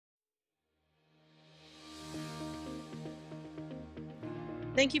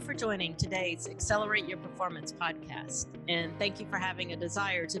Thank you for joining today's Accelerate Your Performance podcast. And thank you for having a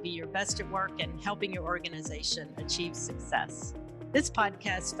desire to be your best at work and helping your organization achieve success. This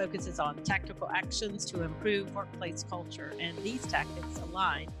podcast focuses on tactical actions to improve workplace culture, and these tactics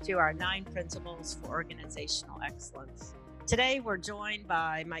align to our 9 principles for organizational excellence. Today, we're joined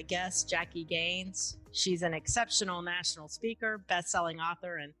by my guest, Jackie Gaines. She's an exceptional national speaker, best-selling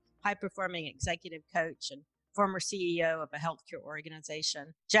author, and high-performing executive coach, and former CEO of a healthcare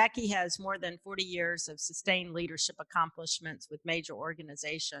organization. Jackie has more than 40 years of sustained leadership accomplishments with major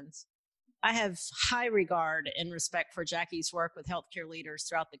organizations. I have high regard and respect for Jackie's work with healthcare leaders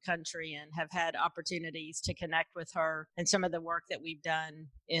throughout the country and have had opportunities to connect with her and some of the work that we've done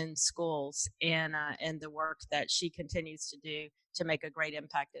in schools and the work that she continues to do to make a great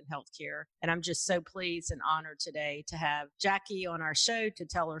impact in healthcare. And I'm just so pleased and honored today to have Jackie on our show to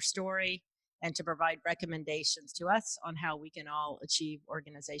tell her story and to provide recommendations to us on how we can all achieve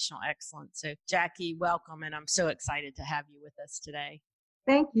organizational excellence. So Jackie, welcome, and I'm so excited to have you with us today.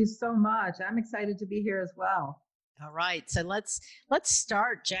 Thank you so much. I'm excited to be here as well. All right, so let's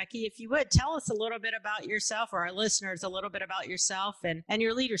start, Jackie. If you would, tell us a little bit about yourself, or our listeners a little bit about yourself and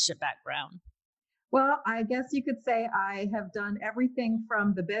your leadership background. Well, I guess you could say I have done everything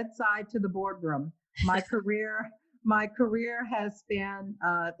from the bedside to the boardroom. My career has been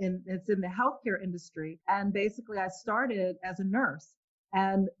it's in the healthcare industry, and basically I started as a nurse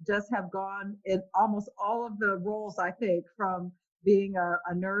and just have gone in almost all of the roles, I think, from being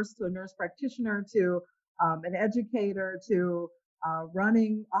a nurse to a nurse practitioner to an educator to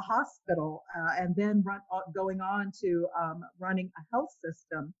running a hospital and then going on to running a health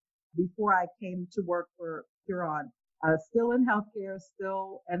system before I came to work for Huron. Still in healthcare,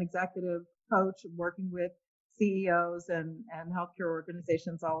 still an executive coach working with CEOs and healthcare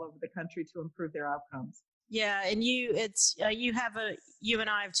organizations all over the country to improve their outcomes. Yeah, and you and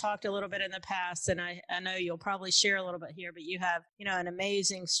I have talked a little bit in the past, and I know you'll probably share a little bit here, but you have, an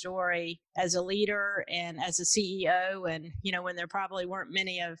amazing story as a leader and as a CEO, and when there probably weren't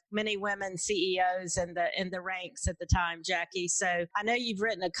many women CEOs in the ranks at the time, Jackie. So I know you've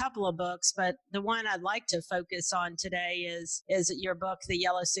written a couple of books, but the one I'd like to focus on today is your book, The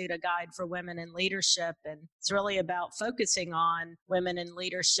Yellow Suit: A Guide for Women in Leadership, and it's really about focusing on women in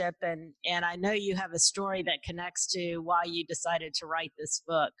leadership, and I know you have a story that connects to why you decided to write this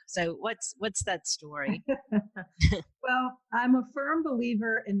book. So what's that story? Well, I'm a firm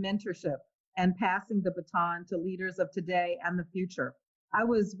believer in mentorship and passing the baton to leaders of today and the future. I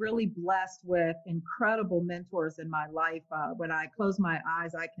was really blessed with incredible mentors in my life. When I close my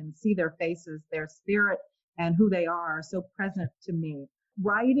eyes, I can see their faces, their spirit, and who they are so present to me.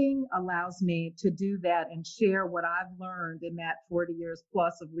 Writing allows me to do that and share what I've learned in that 40 years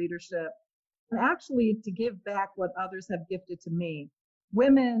plus of leadership, and actually to give back what others have gifted to me.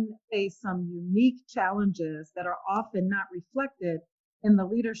 Women face some unique challenges that are often not reflected in the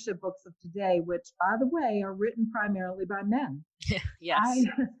leadership books of today, which, by the way, are written primarily by men. Yes.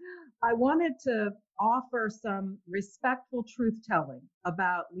 I wanted to offer some respectful truth telling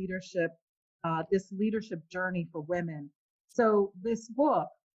about leadership, this leadership journey for women. So this book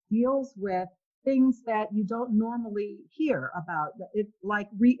deals with things that you don't normally hear about, like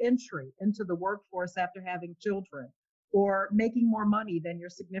re-entry into the workforce after having children, or making more money than your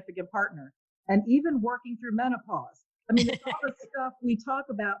significant partner, and even working through menopause. I mean, it's all the stuff we talk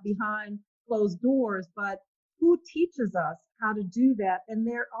about behind closed doors, but who teaches us how to do that? And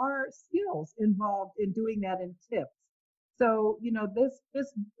there are skills involved in doing that and tips. So,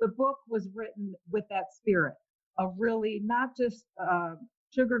 the book was written with that spirit of really not just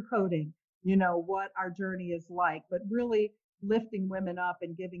sugarcoating, what our journey is like, but really lifting women up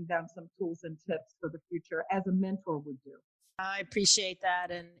and giving them some tools and tips for the future as a mentor would do. I appreciate that,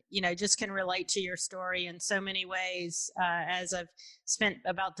 and just can relate to your story in so many ways. As I've spent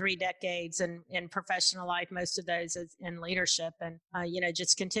about 3 decades in professional life, most of those is in leadership, and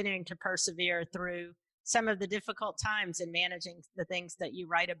just continuing to persevere through some of the difficult times in managing the things that you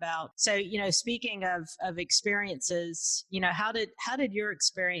write about. So, speaking of experiences, how did your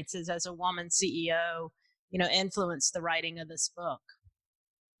experiences as a woman CEO, influence the writing of this book?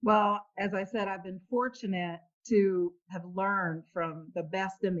 Well, as I said, I've been fortunate to have learned from the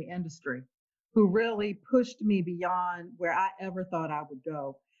best in the industry who really pushed me beyond where I ever thought I would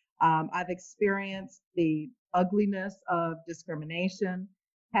go. I've experienced the ugliness of discrimination,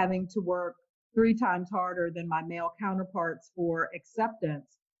 having to work 3 times harder than my male counterparts for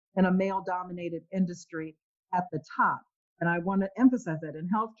acceptance in a male dominated industry at the top. And I want to emphasize that in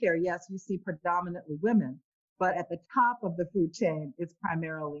healthcare, yes, you see predominantly women, but at the top of the food chain, it's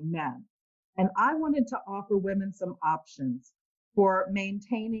primarily men. And I wanted to offer women some options for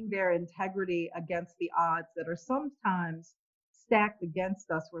maintaining their integrity against the odds that are sometimes stacked against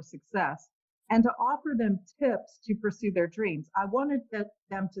us for success, and to offer them tips to pursue their dreams. I wanted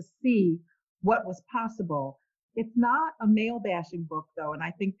them to see what was possible. It's not a male bashing book, though. And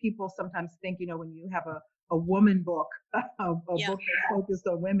I think people sometimes think, when you have a woman book, a book that's focused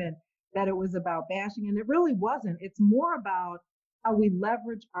on women, that it was about bashing. And it really wasn't. It's more about how we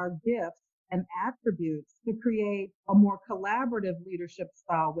leverage our gifts and attributes to create a more collaborative leadership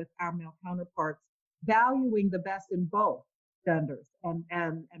style with our male counterparts, valuing the best in both genders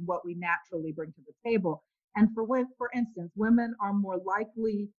and what we naturally bring to the table. And for instance, women are more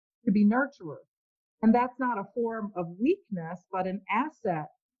likely to be nurturers. And that's not a form of weakness, but an asset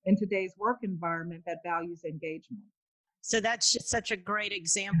in today's work environment that values engagement. So that's just such a great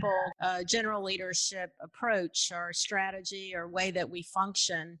example, general leadership approach or strategy or way that we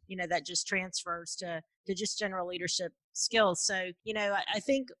function, that just transfers to just general leadership skills. So, I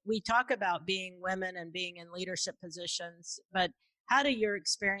think we talk about being women and being in leadership positions, but how do your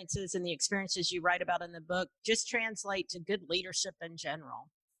experiences and the experiences you write about in the book just translate to good leadership in general?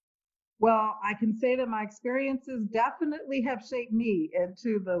 Well, I can say that my experiences definitely have shaped me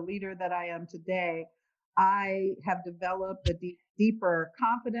into the leader that I am today. I have developed a deeper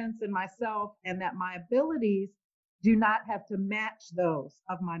confidence in myself, and that my abilities do not have to match those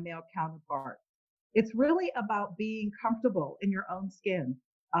of my male counterparts. It's really about being comfortable in your own skin.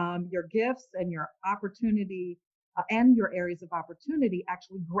 Your gifts and your opportunity and your areas of opportunity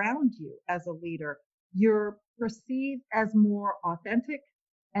actually ground you as a leader. You're perceived as more authentic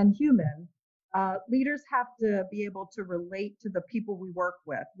and human. Leaders have to be able to relate to the people we work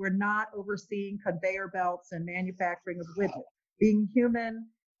with. We're not overseeing conveyor belts and manufacturing of widgets. Being human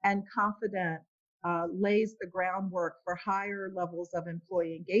and confident lays the groundwork for higher levels of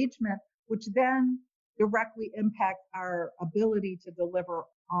employee engagement, which then directly impact our ability to deliver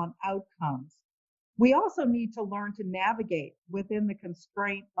on outcomes. We also need to learn to navigate within the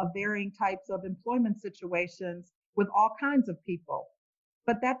constraint of varying types of employment situations with all kinds of people.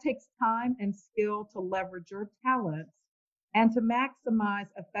 But that takes time and skill to leverage your talents and to maximize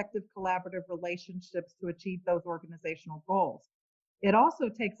effective collaborative relationships to achieve those organizational goals. It also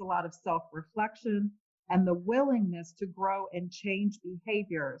takes a lot of self-reflection and the willingness to grow and change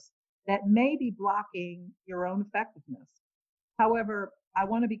behaviors that may be blocking your own effectiveness. However, I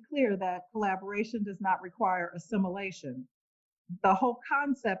want to be clear that collaboration does not require assimilation. The whole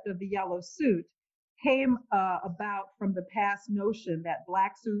concept of the yellow suit came about from the past notion that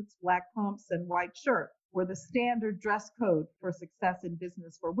black suits, black pumps, and white shirt were the standard dress code for success in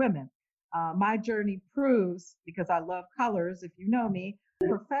business for women. My journey proves, because I love colors, if you know me,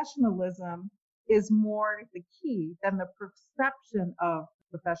 professionalism is more the key than the perception of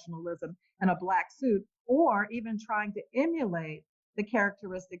professionalism in a black suit, or even trying to emulate the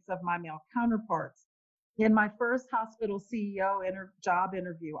characteristics of my male counterparts. In my first hospital CEO job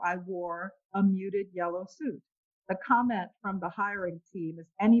interview, I wore a muted yellow suit. The comment from the hiring team is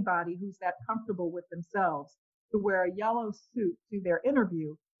anybody who's that comfortable with themselves to wear a yellow suit to their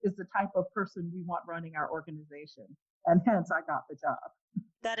interview is the type of person we want running our organization. And hence I got the job.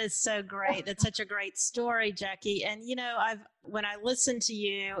 That is so great. That's such a great story, Jackie. And, when I listen to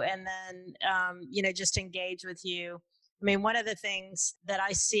you and then, just engage with you, I mean, one of the things that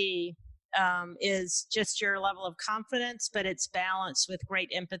I see is just your level of confidence, but it's balanced with great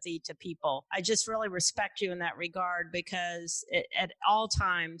empathy to people. I just really respect you in that regard because at all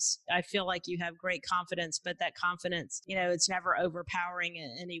times, I feel like you have great confidence, but that confidence, it's never overpowering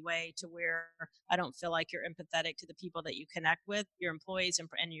in any way to where I don't feel like you're empathetic to the people that you connect with, your employees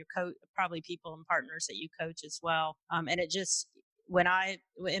and your probably people and partners that you coach as well. And it just,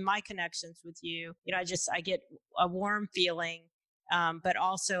 in my connections with you, I get a warm feeling. But I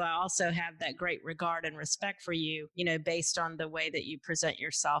also have that great regard and respect for you, based on the way that you present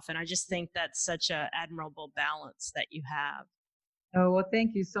yourself. And I just think that's such an admirable balance that you have. Oh, well,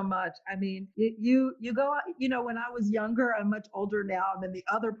 thank you so much. I mean, you go, when I was younger, I'm much older now. I'm in the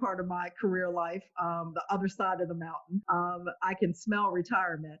other part of my career life, the other side of the mountain. I can smell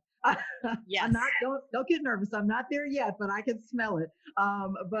retirement. Yes. Don't get nervous. I'm not there yet, but I can smell it.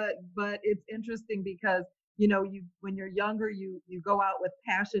 But it's interesting because when you're younger, you go out with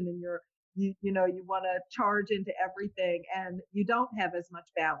passion and you want to charge into everything, and you don't have as much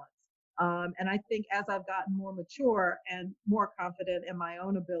balance. And I think as I've gotten more mature and more confident in my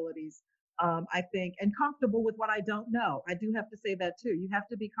own abilities, I think, and comfortable with what I don't know. I do have to say that too. You have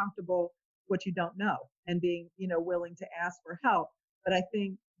to be comfortable what you don't know and being, willing to ask for help. But I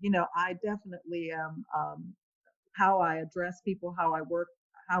think, I definitely am, how I address people, how I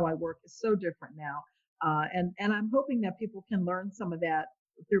work is so different now. And I'm hoping that people can learn some of that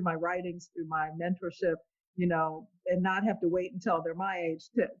through my writings, through my mentorship, and not have to wait until they're my age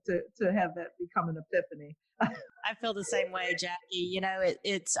to have that become an epiphany. I feel the same way, Jackie.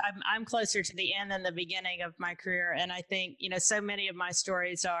 I'm closer to the end than the beginning of my career, and I think so many of my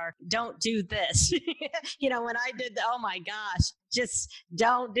stories are don't do this. When I did oh my gosh, just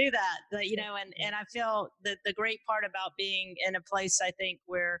don't do that. And I feel that the great part about being in a place I think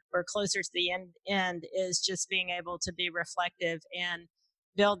where we're closer to the end is just being able to be reflective and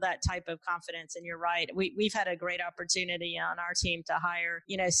build that type of confidence. And you're right. We've had a great opportunity on our team to hire,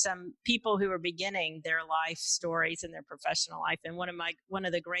 some people who are beginning their life stories in their professional life. And one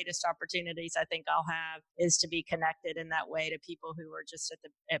of the greatest opportunities I think I'll have is to be connected in that way to people who are just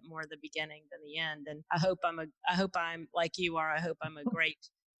at more the beginning than the end. And I hope I'm like you are. I hope I'm a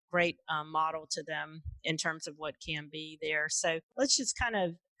great model to them in terms of what can be there. So let's just kind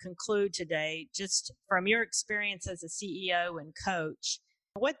of conclude today, just from your experience as a CEO and coach.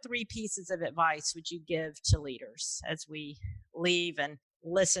 What 3 pieces of advice would you give to leaders as we leave and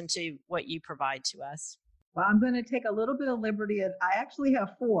listen to what you provide to us? Well, I'm going to take a little bit of liberty. And I actually have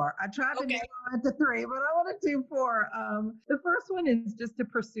 4. I tried to narrow it to 3, but I want to do 4. The first one is just to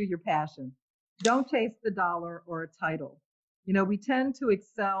pursue your passion. Don't chase the dollar or a title. We tend to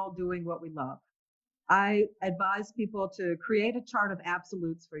excel doing what we love. I advise people to create a chart of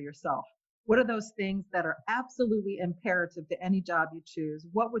absolutes for yourself. What are those things that are absolutely imperative to any job you choose?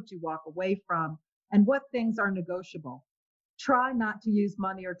 What would you walk away from? And what things are negotiable? Try not to use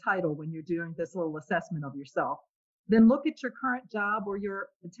money or title when you're doing this little assessment of yourself. Then look at your current job or your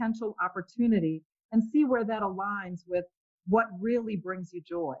potential opportunity and see where that aligns with what really brings you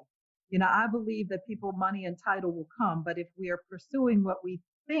joy. I believe that people, money and title will come, but if we are pursuing what we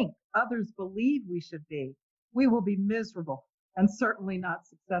think others believe we should be, we will be miserable and certainly not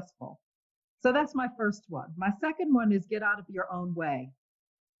successful. So that's my first one. My second one is get out of your own way.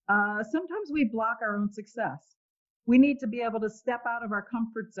 Sometimes we block our own success. We need to be able to step out of our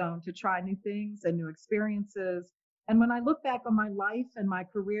comfort zone to try new things and new experiences. And when I look back on my life and my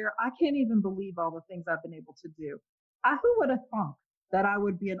career, I can't even believe all the things I've been able to do. Who would have thunk that I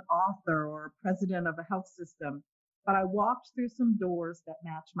would be an author or president of a health system? But I walked through some doors that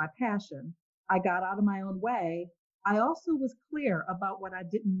matched my passion. I got out of my own way. I also was clear about what I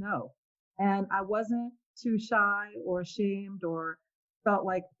didn't know. And I wasn't too shy or ashamed or felt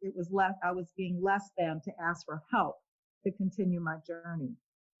like I was being less than to ask for help to continue my journey.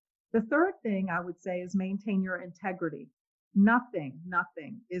 The third thing I would say is maintain your integrity. Nothing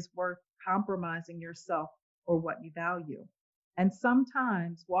is worth compromising yourself or what you value. And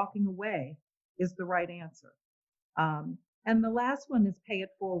sometimes walking away is the right answer. And the last one is pay it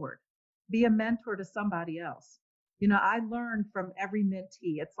forward. Be a mentor to somebody else. I learned from every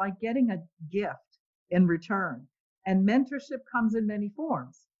mentee. It's like getting a gift in return. And mentorship comes in many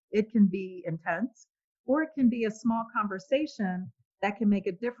forms. It can be intense, or it can be a small conversation that can make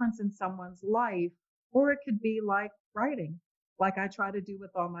a difference in someone's life, or it could be like writing, like I try to do with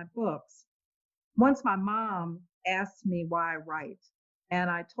all my books. Once my mom asked me why I write,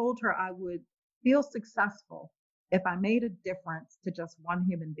 and I told her I would feel successful if I made a difference to just one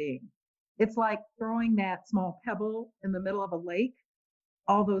human being. It's like throwing that small pebble in the middle of a lake.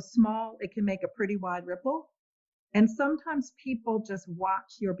 Although small, it can make a pretty wide ripple. And sometimes people just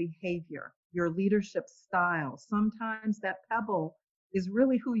watch your behavior, your leadership style. Sometimes that pebble is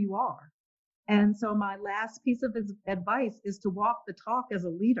really who you are. And so my last piece of advice is to walk the talk as a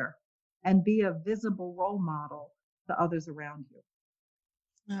leader and be a visible role model to others around you.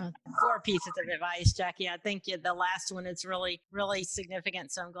 4 pieces of advice, Jackie. I think the last one is really, really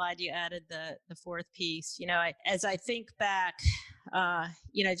significant. So I'm glad you added the 4th piece. As I think back,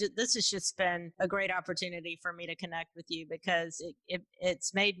 this has just been a great opportunity for me to connect with you because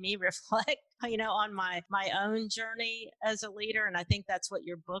it's made me reflect, on my own journey as a leader. And I think that's what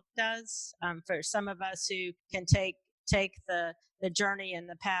your book does for some of us who can take the journey and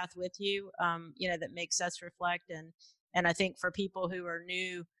the path with you, that makes us reflect. And I think for people who are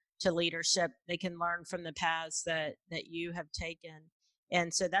new to leadership, they can learn from the paths that you have taken.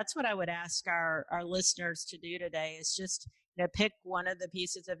 And so that's what I would ask our listeners to do today is just pick one of the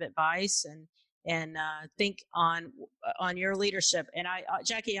pieces of advice and think on your leadership. And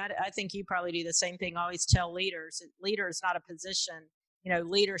Jackie, I think you probably do the same thing. I always tell leaders, leader is not a position.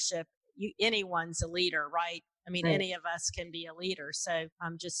 Leadership, anyone's a leader, right? I mean, right. Any of us can be a leader. So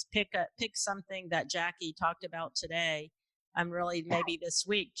just pick something that Jackie talked about today. Really maybe this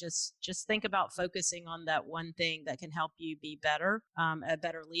week, just think about focusing on that one thing that can help you be better, a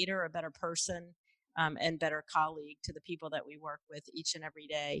better leader, a better person. and better colleague to the people that we work with each and every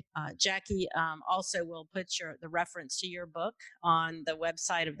day. Jackie also will put the reference to your book on the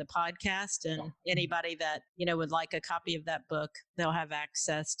website of the podcast, and anybody that would like a copy of that book, they'll have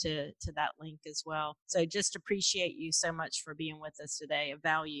access to that link as well. So just appreciate you so much for being with us today. A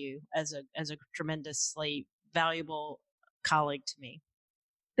value as a tremendously valuable colleague to me.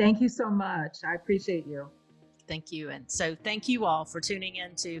 Thank you so much. I appreciate you. Thank you. And so thank you all for tuning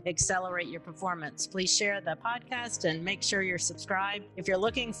in to Accelerate Your Performance. Please share the podcast and make sure you're subscribed. If you're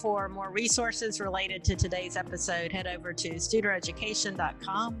looking for more resources related to today's episode, head over to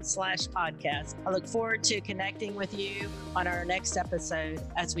studereducation.com/podcast. I look forward to connecting with you on our next episode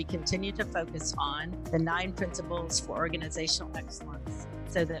as we continue to focus on the 9 principles for organizational excellence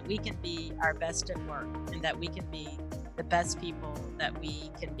so that we can be our best at work and that we can be the best people that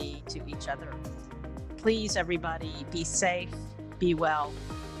we can be to each other. Please, everybody, be safe, be well,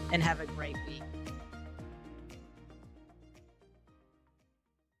 and have a great week.